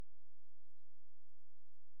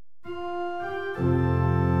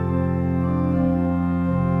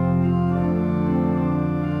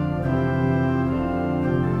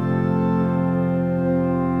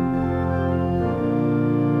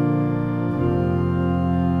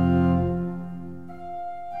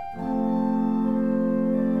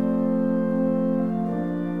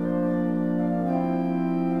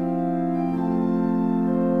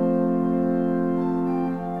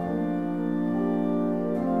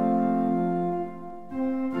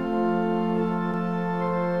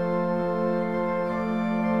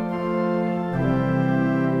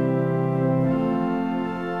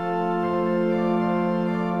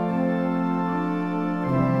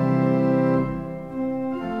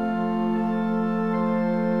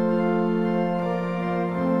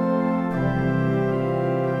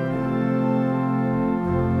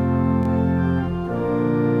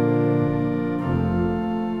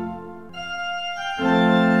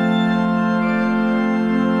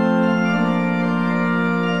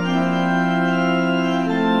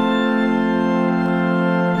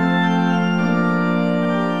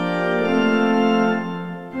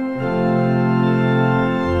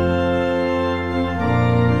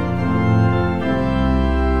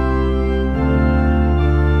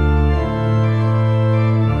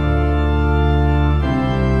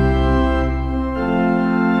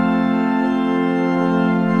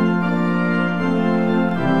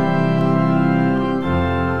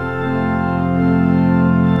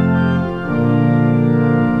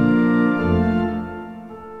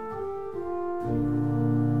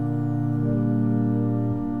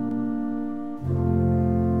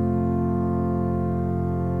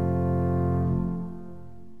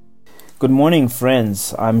Good morning,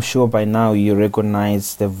 friends. I'm sure by now you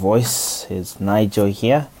recognize the voice. It's Nigel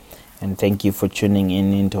here, and thank you for tuning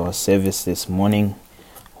in into our service this morning,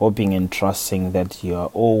 hoping and trusting that you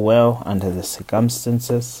are all well under the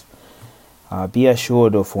circumstances. Be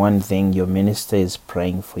assured of one thing: your minister is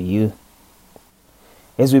praying for you.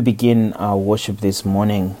 As we begin our worship this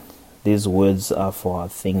morning, these words are for our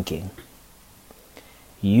thinking.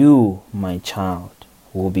 You, my child,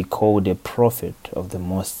 will be called a prophet of the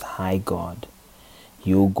Most High God.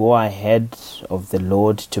 You go ahead of the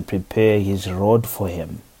Lord to prepare his road for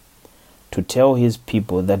him, to tell his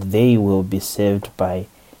people that they will be saved by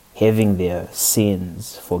having their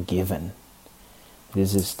sins forgiven.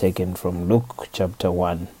 This is taken from Luke chapter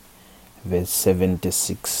 1, verse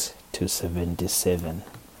 76 to 77.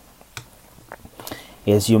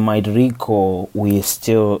 As you might recall, we are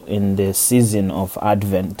still in the season of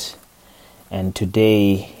Advent, and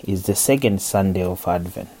today is the second Sunday of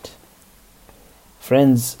Advent.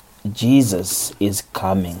 Friends, Jesus is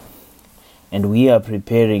coming, and we are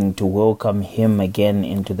preparing to welcome him again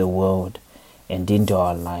into the world and into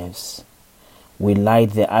our lives. We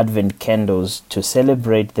light the Advent candles to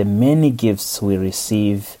celebrate the many gifts we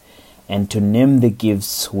receive and to name the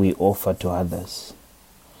gifts we offer to others.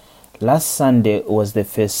 Last Sunday was the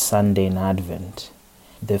first Sunday in Advent.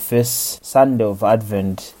 The first Sunday of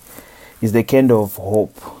Advent is the candle of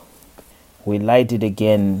hope. We light it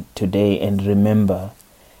again today and remember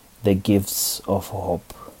the gifts of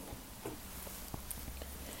hope.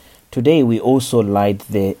 Today we also light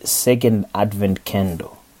the second Advent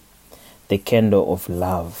candle, the candle of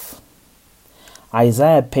love.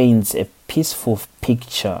 Isaiah paints a peaceful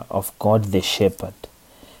picture of God the shepherd,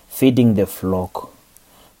 feeding the flock.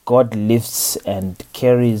 God lifts and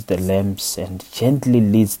carries the lambs and gently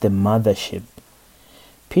leads the mother sheep.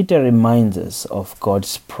 Peter reminds us of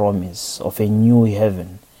God's promise of a new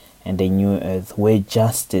heaven and a new earth where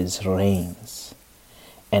justice reigns.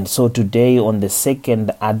 And so today, on the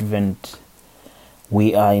second Advent,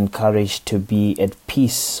 we are encouraged to be at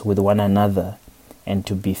peace with one another and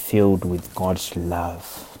to be filled with God's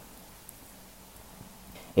love.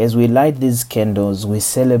 As we light these candles, we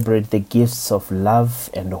celebrate the gifts of love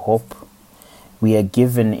and hope we are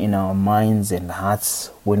given in our minds and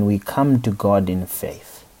hearts when we come to God in faith.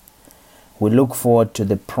 We look forward to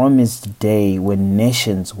the promised day when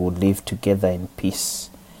nations will live together in peace,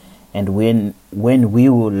 and when we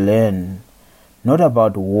will learn not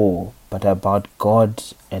about war, but about God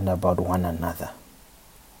and about one another.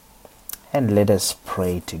 And let us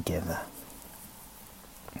pray together.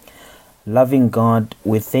 Loving God,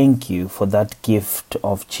 we thank you for that gift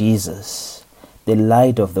of Jesus, the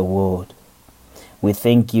light of the world. We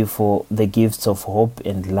thank you for the gifts of hope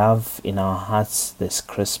and love in our hearts this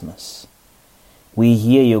Christmas. We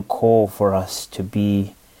hear your call for us to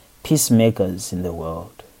be peacemakers in the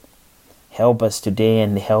world. Help us today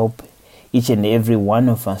and help each and every one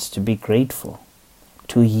of us to be grateful,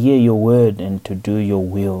 to hear your word and to do your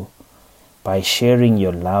will by sharing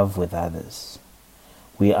your love with others.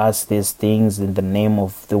 We ask these things in the name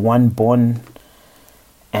of the one born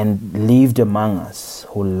and lived among us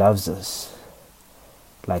who loves us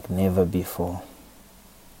like never before,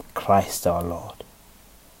 Christ our Lord.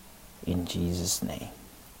 In Jesus' name,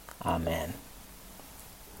 amen.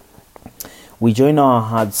 We join our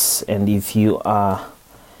hearts, and if you are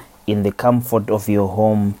in the comfort of your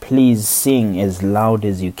home, please sing as loud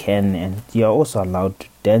as you can, and you are also allowed to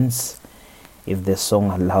dance if the song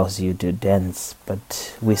allows you to dance.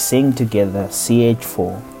 But we sing together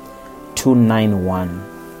CH4 291.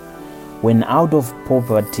 When out of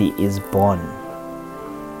poverty is born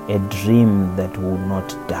a dream that will not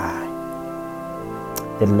die.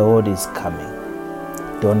 The Lord is coming.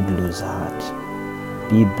 Don't lose heart.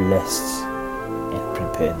 Be blessed and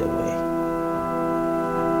prepare the way.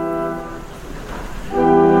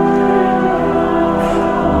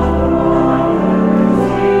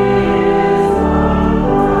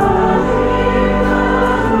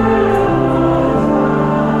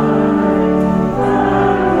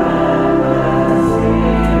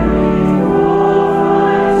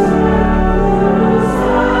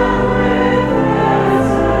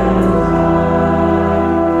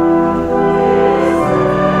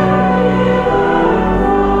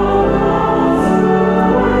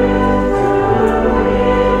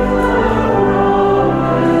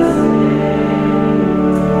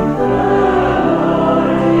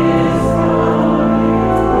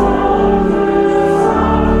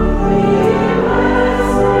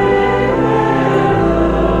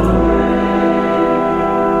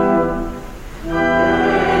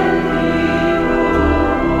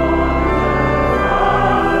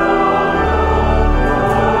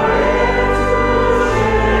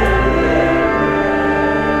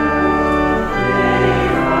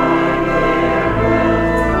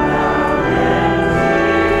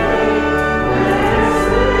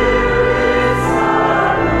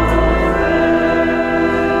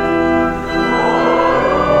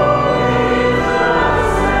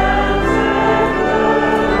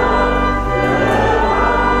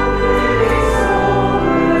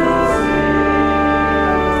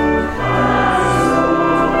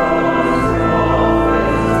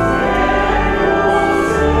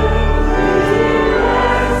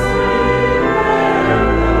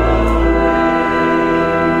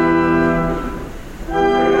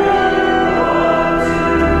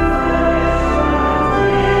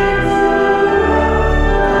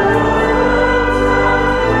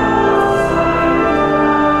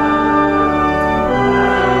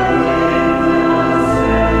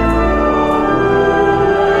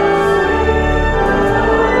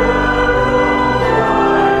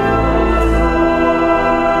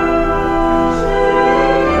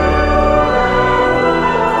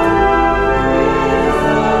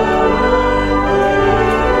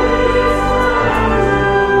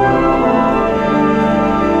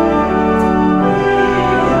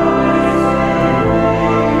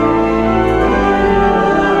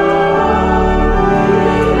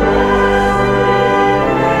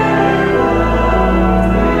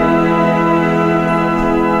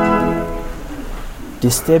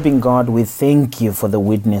 disturbing God, we thank you for the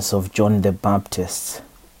witness of John the Baptist.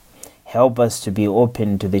 Help us to be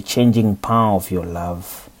open to the changing power of your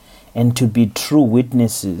love and to be true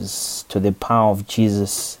witnesses to the power of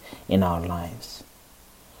Jesus in our lives.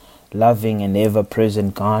 Loving and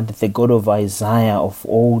ever-present God, the God of Isaiah of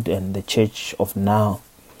old and the church of now,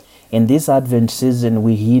 in this Advent season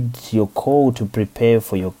we heed your call to prepare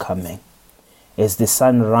for your coming. As the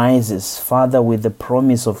sun rises, Father, with the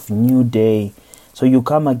promise of new day, so you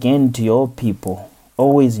come again to your people,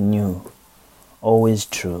 always new, always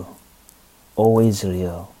true, always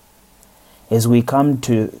real. As we come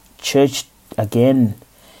to church again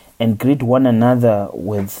and greet one another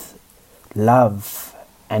with love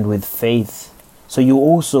and with faith, so you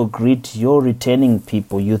also greet your returning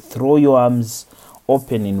people. You throw your arms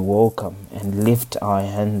open in welcome and lift our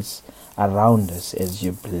hands around us as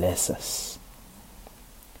you bless us.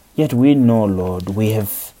 Yet we know, Lord, we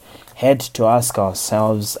have had to ask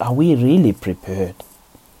ourselves, are we really prepared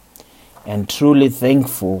and truly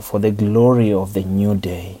thankful for the glory of the new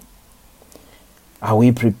day? Are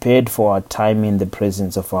we prepared for our time in the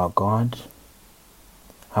presence of our God?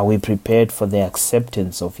 Are we prepared for the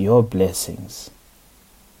acceptance of your blessings?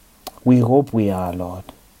 We hope we are, Lord.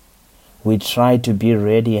 We try to be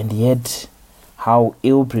ready, and yet how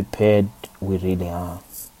ill-prepared we really are.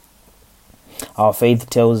 Our faith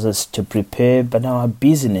tells us to prepare, but our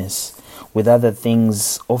busyness with other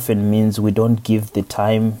things often means we don't give the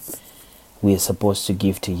time we are supposed to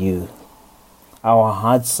give to you. Our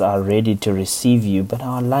hearts are ready to receive you, but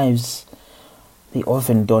our lives, they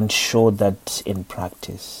often don't show that in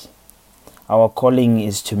practice. Our calling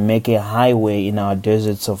is to make a highway in our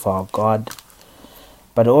deserts of our God,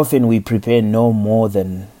 but often we prepare no more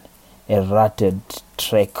than a rutted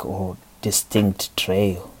track or distinct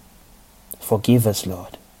trail. Forgive us,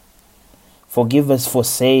 Lord. Forgive us for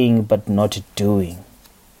saying but not doing.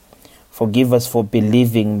 Forgive us for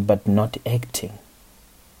believing but not acting.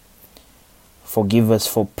 Forgive us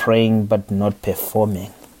for praying but not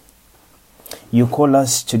performing. You call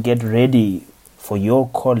us to get ready for your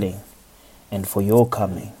calling and for your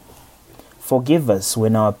coming. Forgive us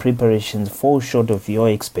when our preparations fall short of your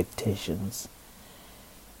expectations.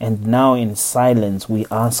 And now in silence we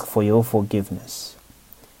ask for your forgiveness.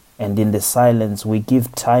 And in the silence, we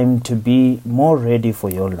give time to be more ready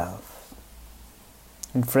for your love.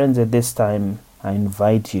 And friends, at this time, I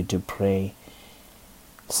invite you to pray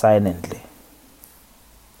silently.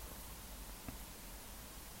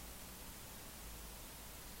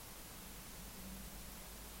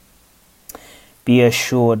 Be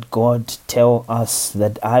assured, God tells us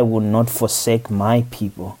that I will not forsake my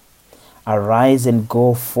people. Arise and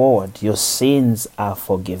go forward. Your sins are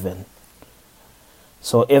forgiven.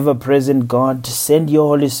 So ever-present God, send your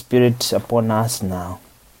Holy Spirit upon us now.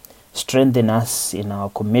 Strengthen us in our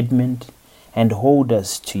commitment and hold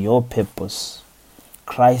us to your purpose.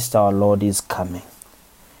 Christ our Lord is coming,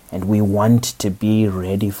 and we want to be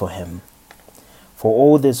ready for him. For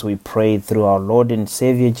all this we pray through our Lord and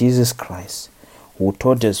Savior Jesus Christ, who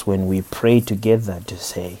taught us when we pray together to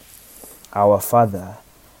say, Our Father,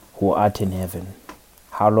 who art in heaven,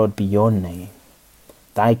 hallowed be your name.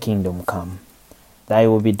 Thy kingdom come. Thy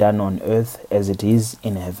will be done on earth as it is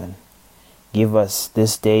in heaven. Give us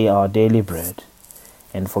this day our daily bread,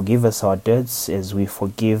 and forgive us our debts as we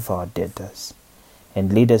forgive our debtors.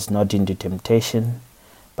 And lead us not into temptation,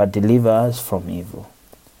 but deliver us from evil.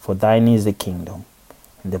 For thine is the kingdom,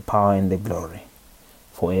 and the power and the glory,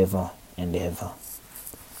 forever and ever.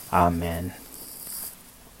 Amen.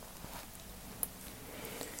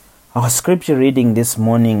 Our scripture reading this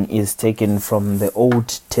morning is taken from the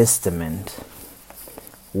Old Testament.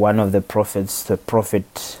 One of the prophets, the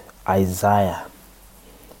prophet Isaiah.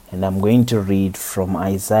 And I'm going to read from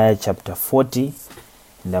Isaiah chapter 40,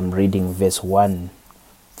 and I'm reading verse 1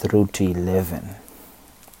 through to 11.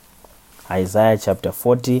 Isaiah chapter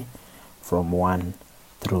 40 from 1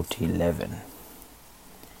 through to 11.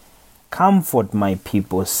 Comfort my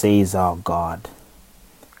people, says our God.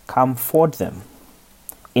 Comfort them.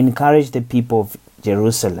 Encourage the people of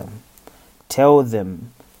Jerusalem. Tell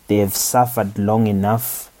them they have suffered long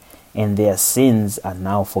enough, and their sins are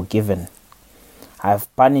now forgiven. I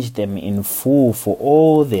have punished them in full for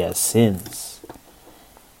all their sins.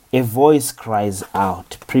 A voice cries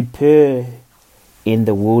out, Prepare in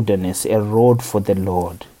the wilderness a road for the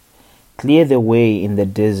Lord. Clear the way in the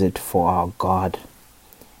desert for our God.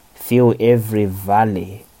 Fill every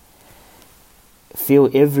valley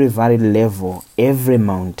level, every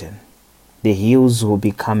mountain. The hills will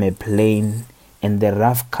become a plain, and the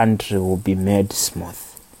rough country will be made smooth.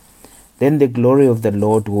 Then the glory of the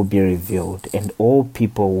Lord will be revealed, and all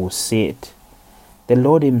people will see it. The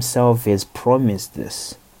Lord himself has promised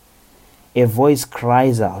this. A voice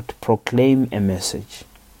cries out, proclaim a message.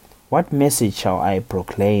 What message shall I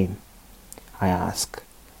proclaim? I ask.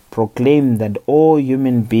 Proclaim that all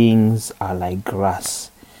human beings are like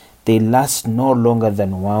grass. They last no longer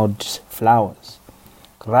than wild flowers.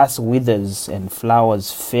 Grass withers and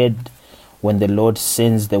flowers fade when the Lord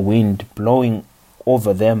sends the wind blowing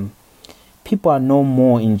over them. People are no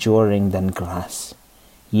more enduring than grass.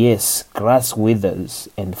 Yes, grass withers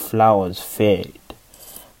and flowers fade,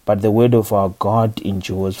 but the word of our God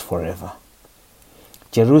endures forever.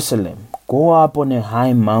 Jerusalem, go up on a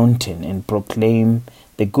high mountain and proclaim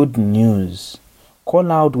the good news. Call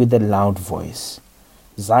out with a loud voice.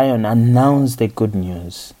 Zion, announce the good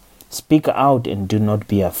news. Speak out and do not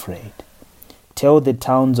be afraid. Tell the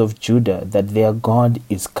towns of Judah that their God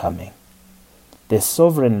is coming. The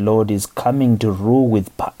sovereign Lord is coming to rule with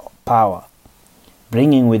power,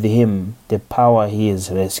 bringing with him the power he has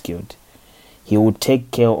rescued. He will take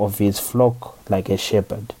care of his flock like a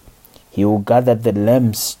shepherd. He will gather the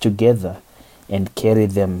lambs together and carry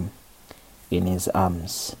them in his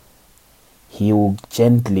arms. He will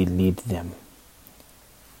gently lead them.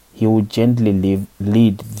 He will gently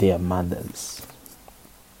lead their mothers.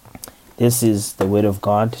 This is the word of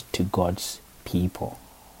God to God's people.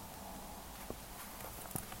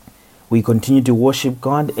 We continue to worship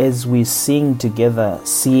God as we sing together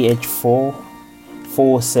CH4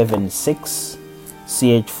 476.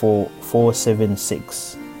 CH4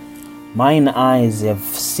 476. Mine eyes have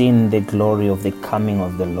seen the glory of the coming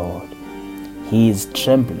of the Lord. He is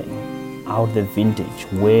trampling out the vintage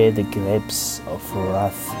where the grapes of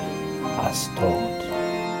wrath are stored.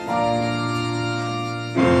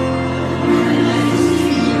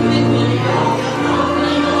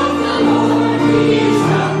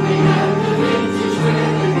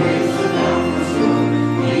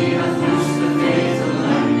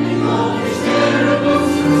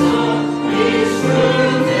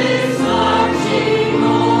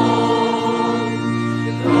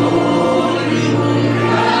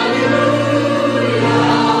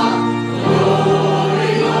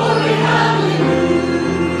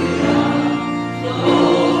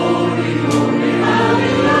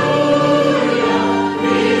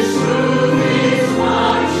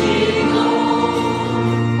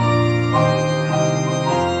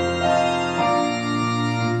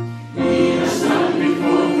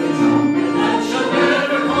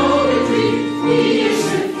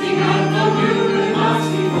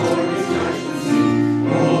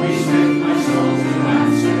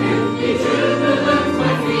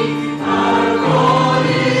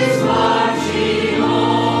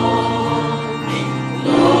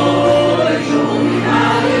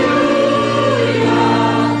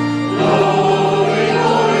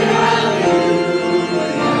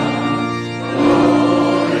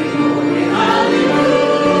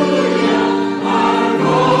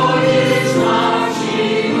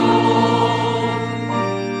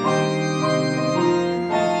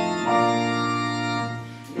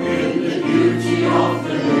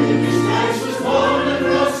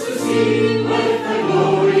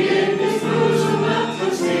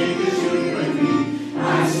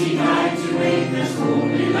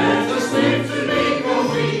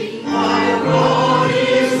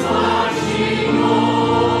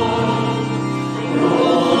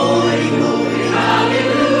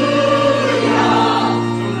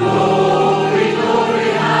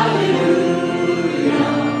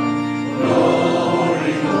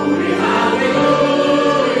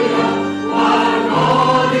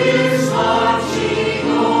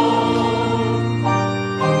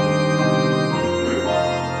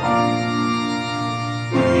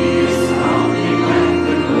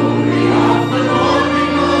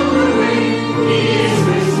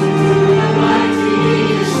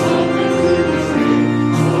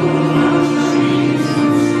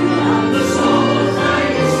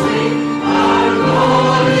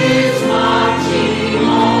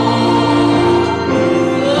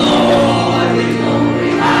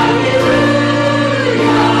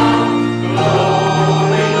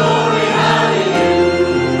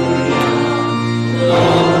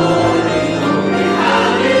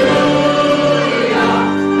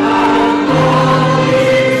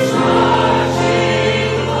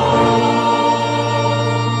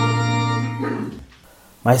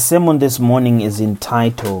 My sermon this morning is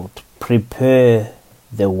entitled, Prepare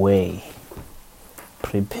the Way.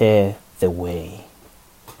 Prepare the Way.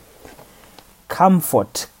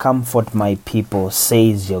 Comfort, comfort my people,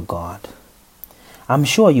 says your God. I'm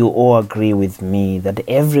sure you all agree with me that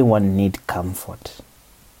everyone needs comfort.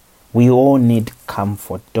 We all need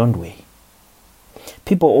comfort, don't we?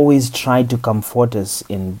 People always try to comfort us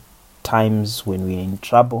in times when we're in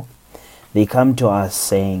trouble. They come to us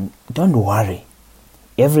saying, "Don't worry,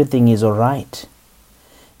 everything is all right."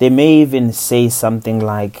 They may even say something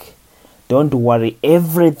like, "Don't worry,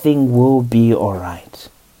 everything will be all right."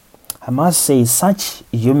 I must say, such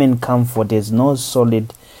human comfort has no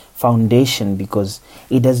solid foundation because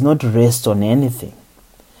it does not rest on anything.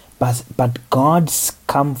 But God's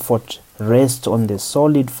comfort rests on the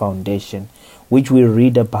solid foundation which we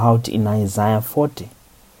read about in Isaiah 40.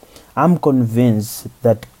 I'm convinced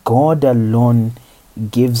that God alone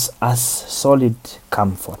gives us solid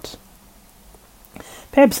comfort.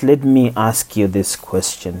 Perhaps let me ask you this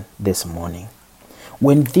question this morning.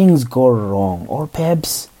 When things go wrong, or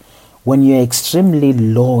perhaps when you're extremely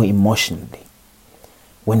low emotionally,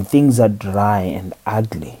 when things are dry and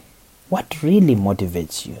ugly, what really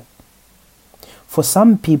motivates you? For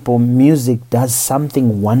some people, music does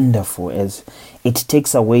something wonderful as it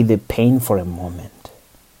takes away the pain for a moment.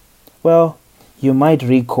 Well, you might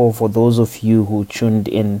recall, for those of you who tuned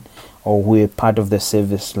in or who were part of the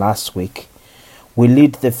service last week, we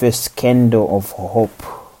lit the first candle of hope.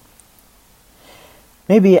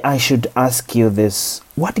 Maybe I should ask you this: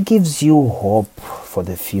 what gives you hope for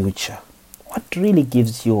the future? What really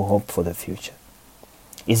gives you hope for the future?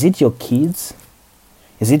 Is it your kids?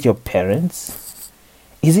 Is it your parents?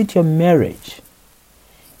 Is it your marriage?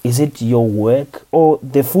 Is it your work or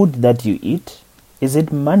the food that you eat? Is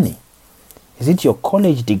it money? Is it your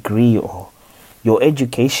college degree or your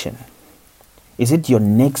education? Is it your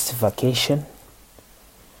next vacation?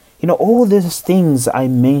 All these things I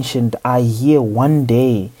mentioned are here one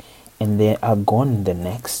day and they are gone the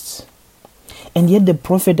next. And yet the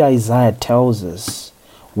prophet Isaiah tells us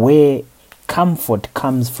where comfort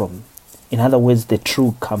comes from. In other words, the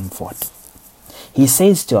true comfort. He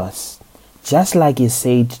says to us, just like he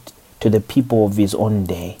said to the people of his own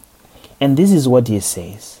day, and this is what he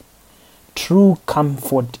says: true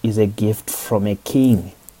comfort is a gift from a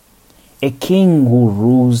king who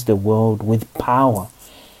rules the world with power,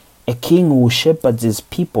 a king who shepherds his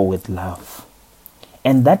people with love.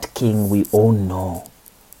 And that king we all know,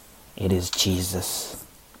 it is Jesus.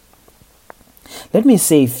 Let me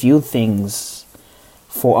say a few things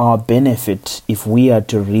for our benefit if we are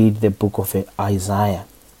to read the book of Isaiah.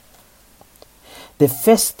 The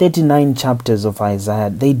first 39 chapters of Isaiah,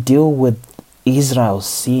 they deal with Israel's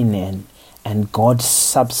sin and God's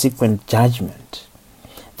subsequent judgment.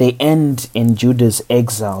 They end in Judah's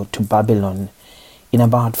exile to Babylon in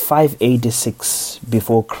about 586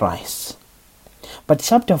 before Christ. But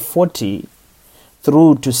chapter 40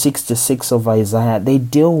 through to 66 of Isaiah, they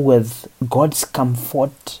deal with God's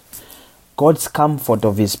comfort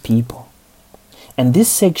of his people. And this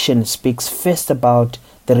section speaks first about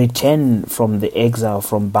the return from the exile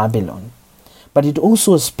from Babylon, but it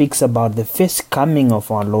also speaks about the first coming of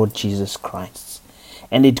our Lord Jesus Christ.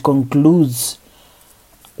 And it concludes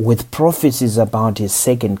with prophecies about his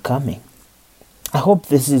second coming. I hope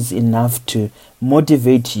this is enough to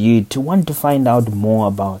motivate you to want to find out more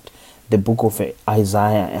about the book of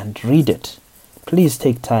Isaiah and read it. Please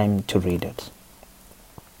take time to read it.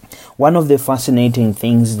 One of the fascinating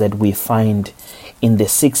things that we find in the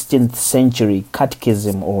 16th century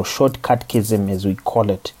catechism, or short catechism as we call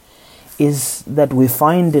it, is that we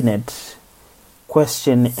find in it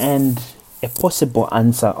question and a possible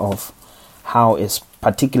answer of how a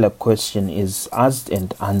particular question is asked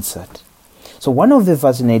and answered. So one of the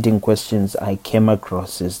fascinating questions I came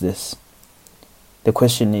across is this. The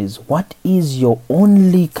question is, what is your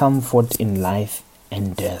only comfort in life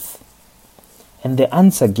and death? And the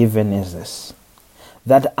answer given is this: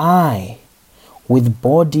 that I, with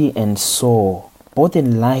body and soul, both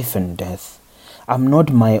in life and death, am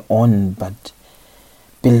not my own, but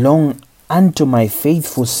belong unto my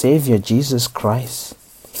faithful Savior Jesus Christ,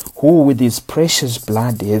 who with his precious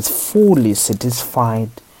blood has fully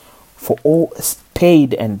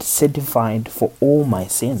paid and certified for all my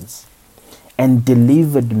sins, and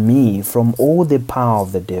delivered me from all the power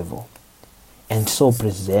of the devil, and so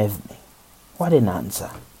preserved me. What an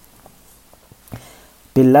answer.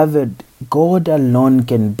 Beloved, God alone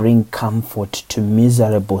can bring comfort to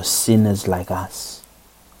miserable sinners like us.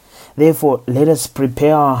 Therefore, let us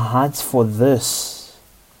prepare our hearts for this.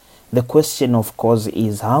 The question, of course,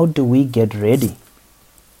 is how do we get ready?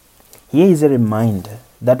 Here is a reminder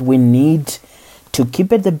that we need to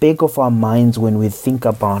keep at the back of our minds when we think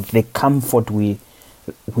about the comfort we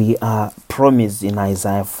are promised in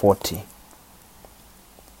Isaiah 40.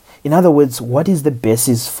 In other words, what is the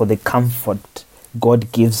basis for the comfort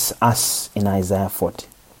God gives us in Isaiah 40?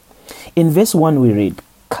 In verse 1 we read,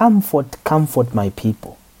 "Comfort, comfort my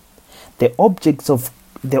people." The objects of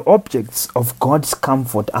the objects of God's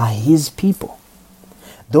comfort are His people.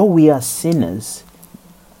 Though we are sinners,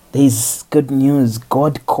 there is good news.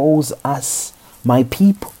 God calls us my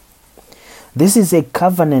people. This is a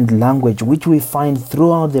covenant language which we find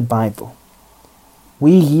throughout the Bible.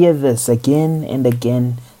 We hear this again and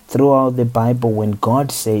again throughout the Bible when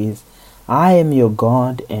God says, I am your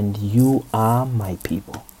God and you are my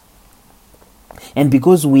people. And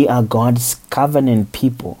because we are God's covenant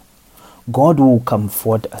people, God will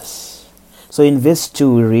comfort us. So in verse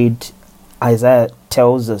 2 we read, Isaiah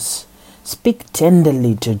tells us, speak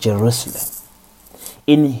tenderly to Jerusalem.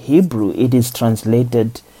 In Hebrew it is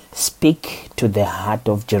translated, speak to the heart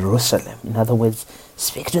of Jerusalem. In other words,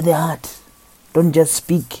 speak to the heart. Don't just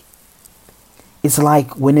speak. It's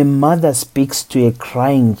like when a mother speaks to a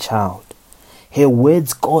crying child. Her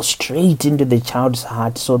words go straight into the child's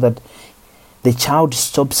heart so that the child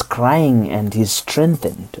stops crying and is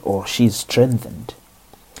strengthened, or she's strengthened.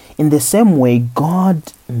 In the same way,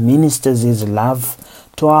 God ministers His love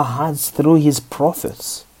to our hearts through His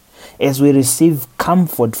prophets. As we receive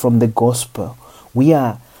comfort from the gospel, we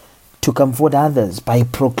are to comfort others by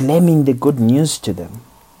proclaiming the good news to them.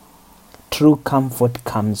 True comfort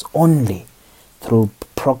comes only through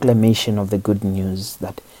proclamation of the good news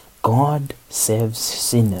that God saves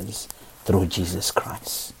sinners through Jesus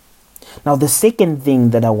Christ. Now, the second thing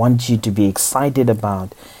that I want you to be excited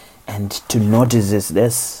about and to notice is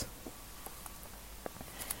this.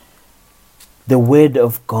 The Word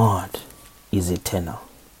of God is eternal.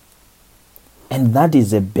 And that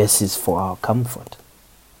is a basis for our comfort.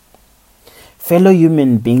 Fellow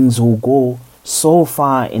human beings will go so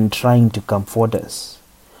far in trying to comfort us,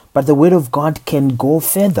 but the Word of God can go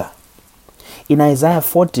further. In Isaiah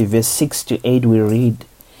 40 verse 6 to 8 we read,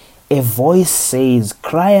 a voice says,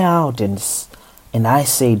 cry out, and I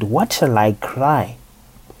said, what shall I cry?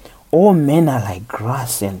 All men are like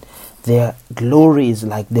grass, and their glory is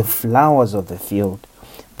like the flowers of the field.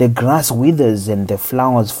 The grass withers and the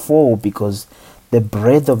flowers fall because the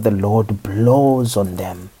breath of the Lord blows on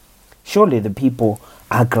them. Surely the people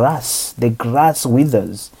are grass. The grass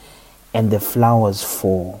withers and the flowers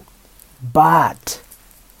fall. But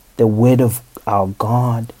the word of our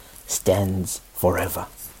God stands forever.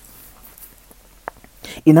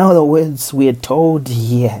 In other words, we are told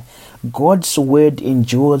here, God's word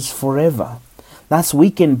endures forever. Thus we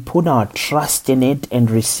can put our trust in it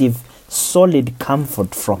and receive solid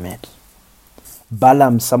comfort from it.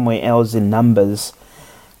 Balaam, somewhere else in Numbers,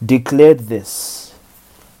 declared this,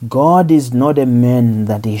 God is not a man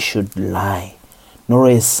that he should lie, nor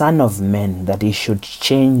a son of man that he should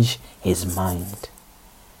change his mind.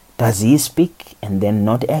 Does he speak and then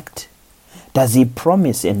not act? Does he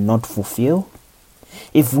promise and not fulfill?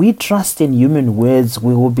 If we trust in human words,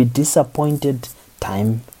 we will be disappointed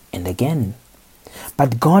time and again.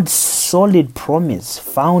 But God's solid promise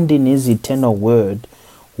found in His eternal word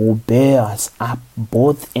will bear us up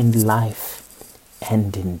both in life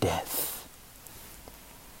and in death.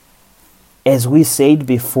 As we said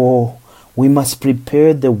before, we must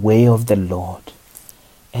prepare the way of the Lord.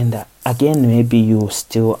 And again, maybe you're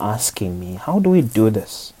still asking me, how do we do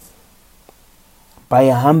this? By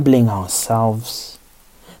humbling ourselves.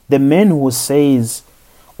 The man who says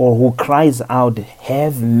or who cries out,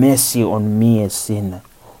 have mercy on me, a sinner,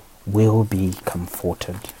 will be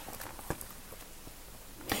comforted.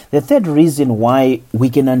 The third reason why we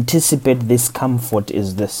can anticipate this comfort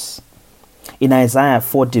is this. In Isaiah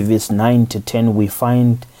 40 verse 9 to 10, we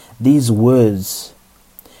find these words,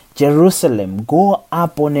 Jerusalem, go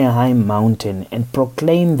up on a high mountain and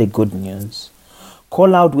proclaim the good news.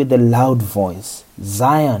 Call out with a loud voice,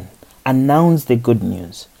 Zion, announce the good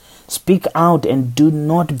news. Speak out and do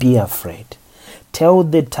not be afraid. Tell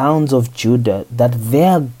the towns of Judah that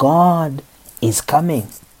their God is coming.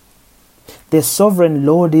 The sovereign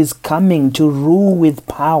Lord is coming to rule with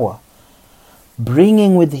power,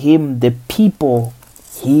 bringing with him the people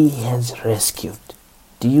he has rescued.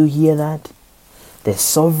 Do you hear that? The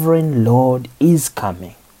sovereign Lord is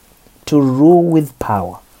coming to rule with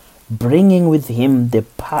power, bringing with him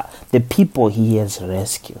the people he has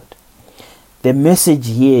rescued. The message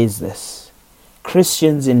here is this.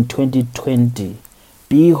 Christians in 2020,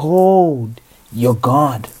 behold, your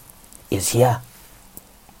God is here.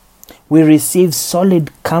 We receive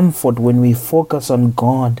solid comfort when we focus on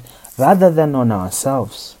God rather than on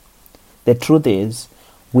ourselves. The truth is,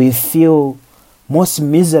 we feel most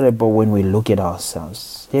miserable when we look at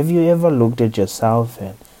ourselves. Have you ever looked at yourself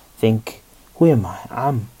and think, who am I?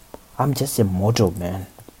 I'm just a mortal man.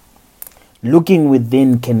 Looking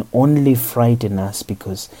within can only frighten us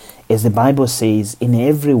because, as the Bible says, in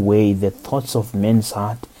every way the thoughts of men's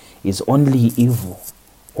heart is only evil.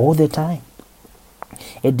 all the time.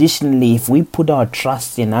 Additionally, if we put our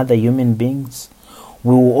trust in other human beings,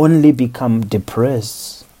 we will only become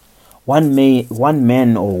depressed. One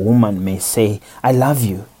man or woman may say, "I love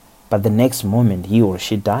you," but the next moment he or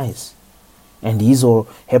she dies, and his or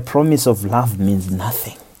her promise of love means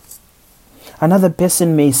nothing. Another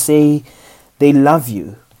person may say they love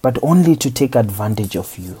you, but only to take advantage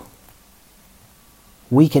of you.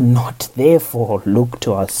 We cannot therefore look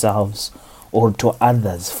to ourselves or to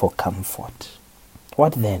others for comfort.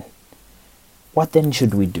 What then? What then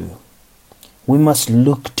should we do? We must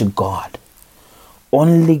look to God.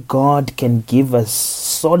 Only God can give us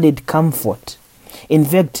solid comfort. In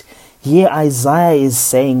fact, here Isaiah is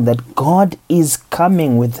saying that God is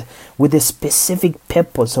coming with a specific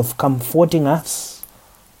purpose of comforting us.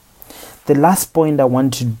 The last point I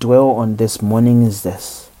want to dwell on this morning is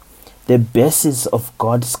this. The basis of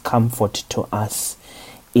God's comfort to us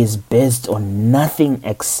is based on nothing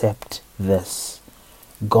except this.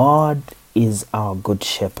 God is our good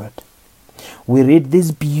shepherd. We read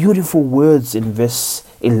these beautiful words in verse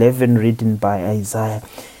 11 written by Isaiah.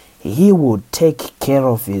 He will take care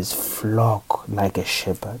of his flock like a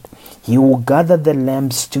shepherd. He will gather the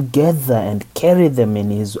lambs together and carry them in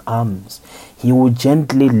his arms. He will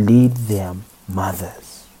gently lead their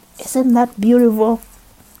mothers. Isn't that beautiful?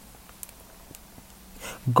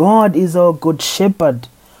 God is our good shepherd,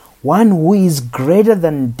 one who is greater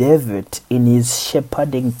than David in his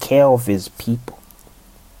shepherding care of his people.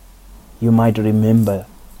 You might remember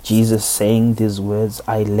Jesus saying these words,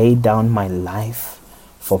 "I lay down my life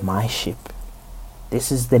for my sheep."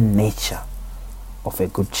 This is the nature of a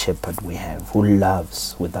good shepherd we have, who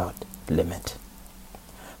loves without limit.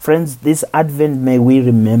 Friends, this Advent may we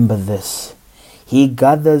remember this. He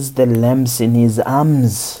gathers the lambs in his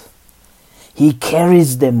arms. He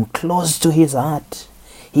carries them close to his heart.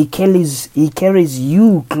 He carries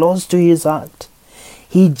you close to his heart.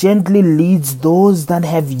 He gently leads those that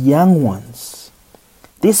have young ones.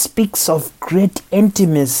 This speaks of great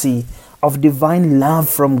intimacy, of divine love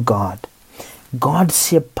from God. God's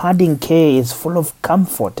shepherding care is full of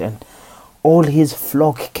comfort, and all his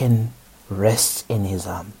flock can rest in his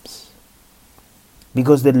arms.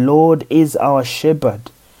 Because the Lord is our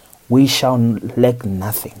shepherd, we shall lack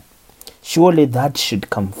nothing. Surely that should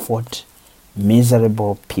comfort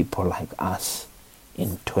miserable people like us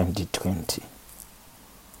in 2020.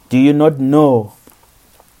 Do you not know?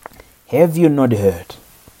 Have you not heard?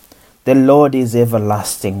 The Lord is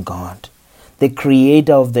everlasting God, the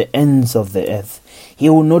creator of the ends of the earth. He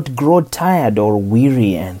will not grow tired or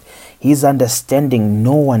weary, and his understanding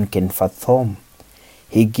no one can fathom.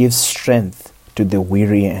 He gives strength to the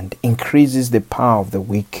weary and increases the power of the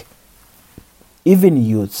weak. Even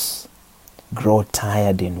youths grow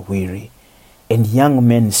tired and weary, and young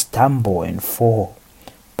men stumble and fall.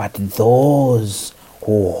 But those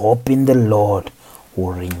who hope in the Lord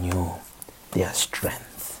will renew their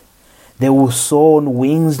strength. They will soar on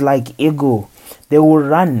wings like eagle. They will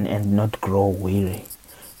run and not grow weary.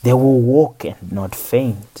 They will walk and not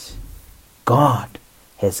faint. God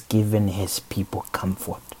has given his people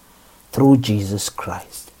comfort through Jesus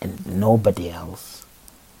Christ and nobody else.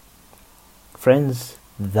 Friends,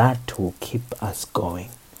 that will keep us going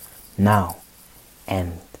now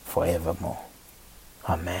and forevermore.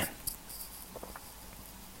 Amen.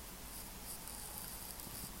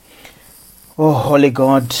 Oh, Holy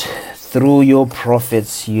God, through your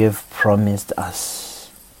prophets you have promised us.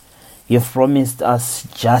 You have promised us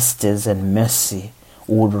justice and mercy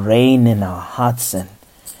would reign in our hearts, and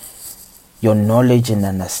your knowledge and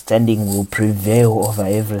understanding will prevail over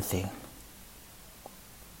everything.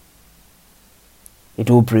 It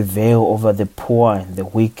will prevail over the poor, and the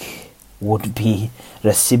weak would be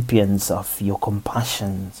recipients of your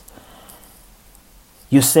compassion.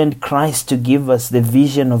 You sent Christ to give us the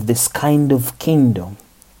vision of this kind of kingdom,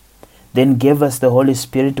 then gave us the Holy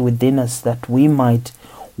Spirit within us that we might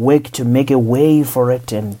work to make a way for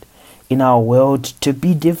it and in our world to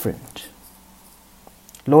be different.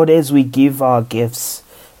 Lord, as we give our gifts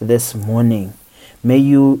this morning, may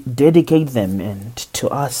you dedicate them and to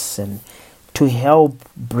us and to help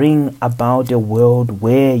bring about a world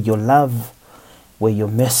where your love, where your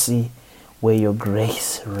mercy, where your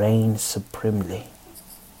grace reigns supremely.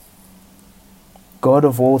 God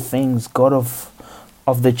of all things, God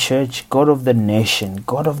of the church, God of the nation,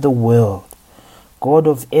 God of the world, God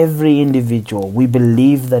of every individual, we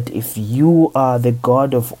believe that if you are the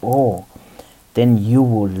God of all, then you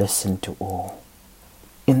will listen to all.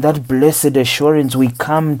 In that blessed assurance, we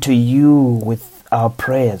come to you with our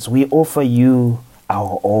prayers. We offer you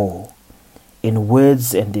our all, in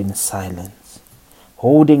words and in silence.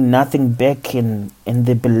 holding nothing back in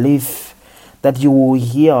the belief that you will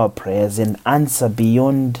hear our prayers and answer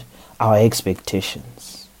beyond our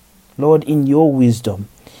expectations. Lord, in your wisdom,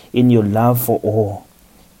 in your love for all,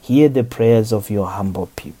 hear the prayers of your humble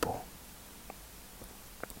people.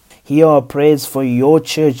 Hear our prayers for your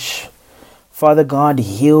church. Father God,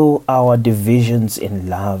 heal our divisions in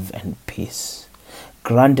love and peace.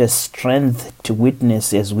 Grant us strength to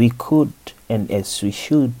witness as we could and as we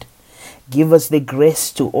should. Give us the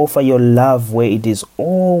grace to offer your love where it is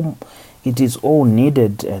all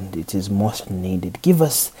needed and it is most needed. Give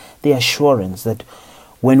us the assurance that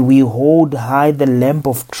when we hold high the lamp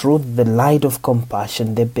of truth, the light of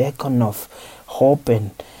compassion, the beacon of hope,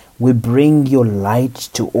 and we bring your light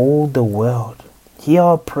to all the world. Hear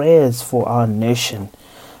our prayers for our nation,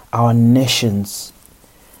 our nations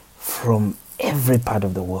from every part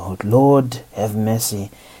of the world. Lord, have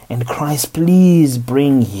mercy. And Christ, please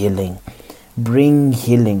bring healing. Bring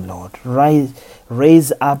healing, Lord.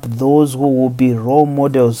 Raise up those who will be role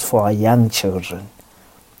models for our young children,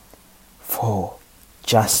 for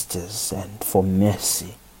justice and for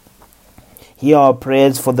mercy. Hear our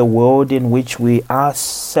prayers for the world in which we are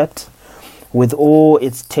set, with all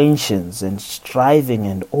its tensions and striving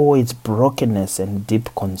and all its brokenness and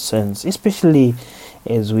deep concerns, especially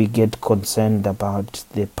as we get concerned about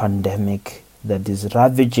the pandemic that is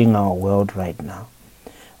ravaging our world right now.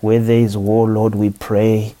 Where there is war, Lord, we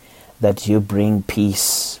pray that you bring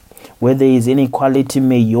peace. Where there is inequality,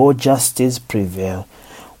 may your justice prevail.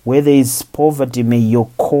 Where there is poverty, may your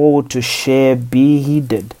call to share be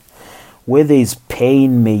heeded. Where there is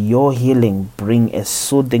pain, may your healing bring a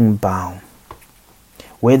soothing balm.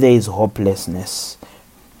 Where there is hopelessness,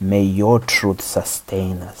 may your truth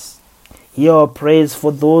sustain us. Hear our prayers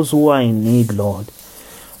for those who are in need, Lord.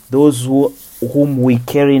 Those whom we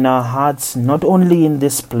carry in our hearts, not only in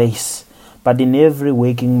this place, but in every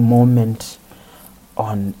waking moment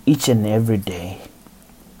on each and every day.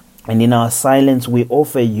 And in our silence, we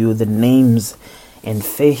offer you the names and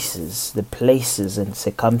faces, the places and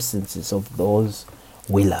circumstances of those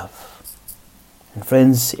we love. And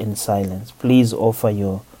friends, in silence, please offer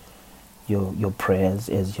your prayers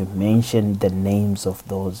as you mention the names of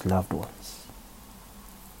those loved ones.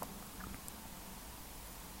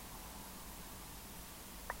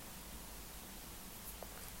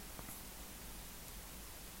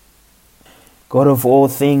 God of all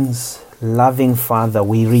things, loving Father,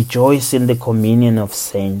 we rejoice in the communion of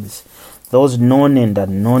saints, those known and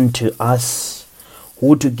unknown to us,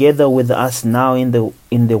 who together with us now in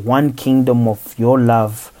the one kingdom of your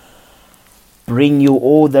love, bring you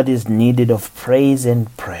all that is needed of praise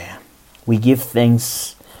and prayer. We give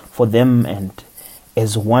thanks for them, and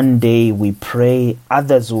as one day we pray,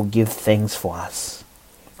 others will give thanks for us.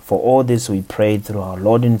 For all this we pray through our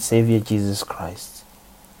Lord and Savior Jesus Christ.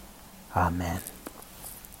 Amen.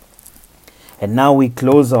 And now we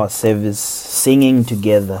close our service singing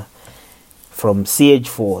together from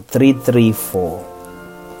CH4 334.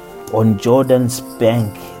 On Jordan's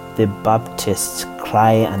bank, the Baptist's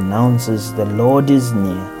cry announces the Lord is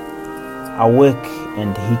near. Awake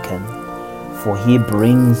and hearken, for he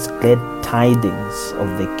brings glad tidings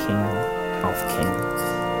of the King of Kings.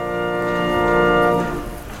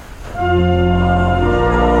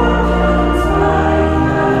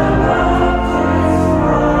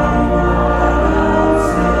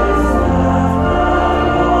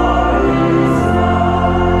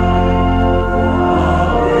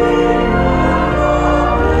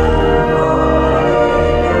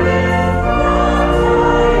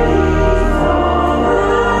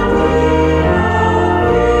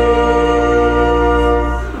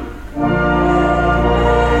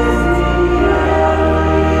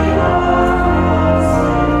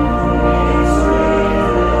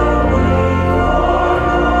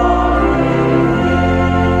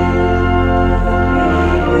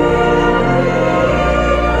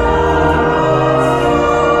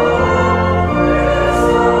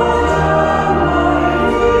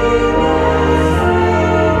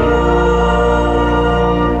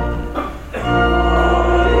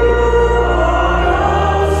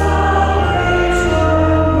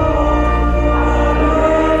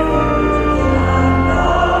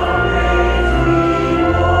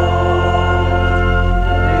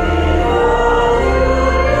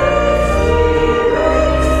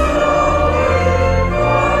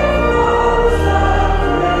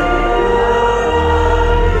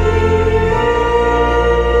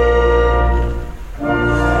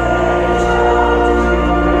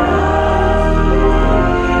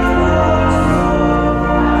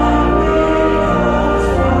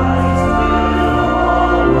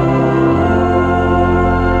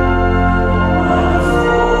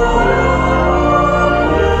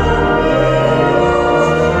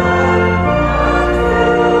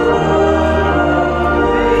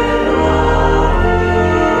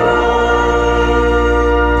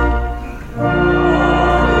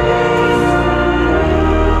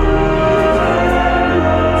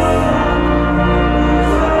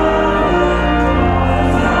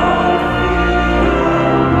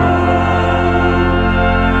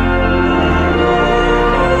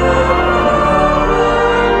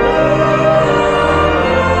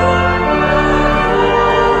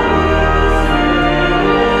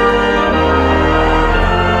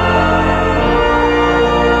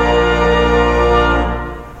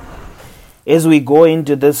 As we go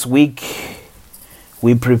into this week,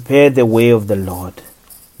 we prepare the way of the Lord,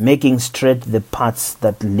 making straight the paths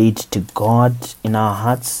that lead to God in our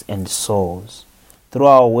hearts and souls, through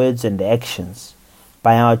our words and actions,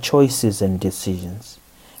 by our choices and decisions.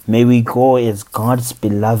 May we go as God's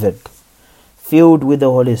beloved, filled with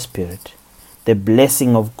the Holy Spirit, the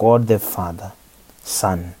blessing of God the Father,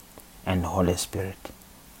 Son, and Holy Spirit.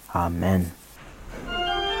 Amen.